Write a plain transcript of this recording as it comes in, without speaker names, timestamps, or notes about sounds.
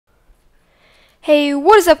Hey,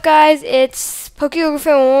 what is up, guys? It's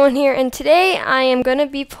Ep.1 here, and today I am gonna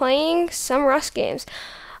be playing some Rust games.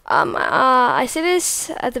 I say this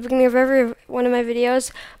at the beginning of every one of my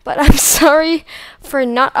videos, but I'm sorry for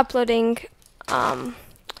not uploading for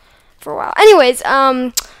a while. Anyways,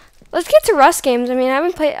 let's get to Rust games. I mean,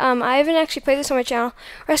 I haven't actually played this on my channel.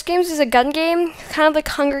 Rust games is a gun game, kind of like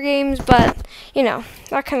Hunger Games, but you know,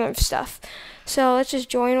 that kind of stuff. So let's just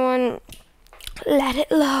join one. Let it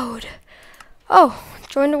load. Oh,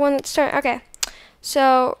 join the one that's starting. Okay,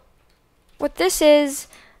 so what this is,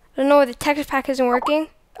 I don't know why the texture pack isn't working.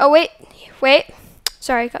 Oh, wait.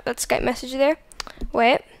 Sorry, got that Skype message there.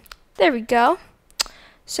 Wait, there we go.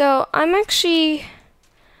 So I'm actually,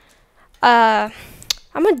 I'm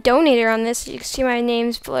a donator on this. You can see my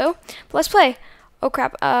name's blue. But let's play. Oh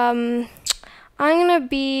crap. I'm gonna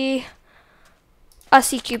be a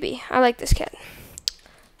CQB. I like this kid.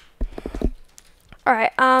 All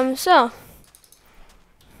right. So.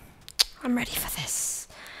 I'm ready for this.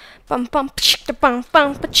 Bum bum chick da bum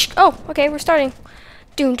bum chick. Oh, okay, we're starting.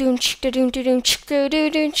 Doom doom chick da doom doom doom chick da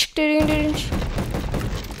doom doom chick da doom doom.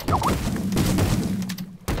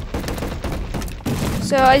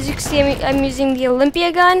 So as you can see, I'm using the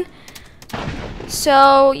Olympia gun.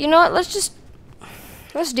 So you know what?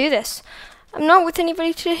 Let's do this. I'm not with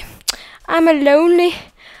anybody today. I'm lonely.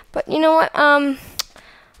 But you know what? I'm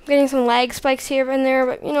getting some lag spikes here and there.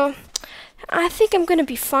 But you know, I think I'm gonna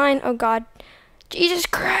be fine. Oh God, Jesus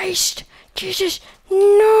Christ, Jesus,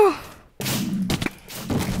 no.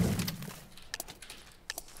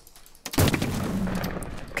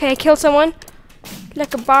 Okay, I killed someone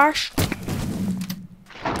like a Bosch.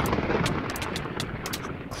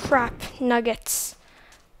 Crap, nuggets.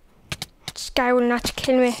 This guy will not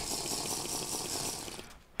kill me.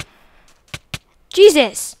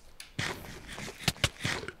 Jesus.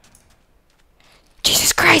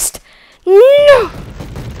 Jesus Christ. No!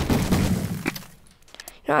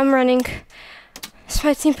 No, I'm running. This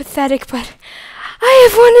might seem pathetic, but I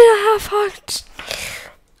have 1.5 hearts.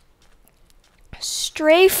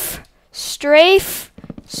 Strafe. Strafe.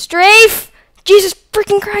 Strafe! Jesus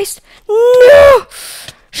freaking Christ! No!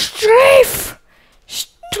 Strafe!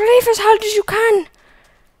 Strafe as hard as you can.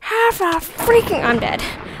 Have a freaking... I'm dead.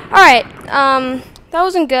 Alright, that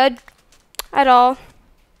wasn't good at all.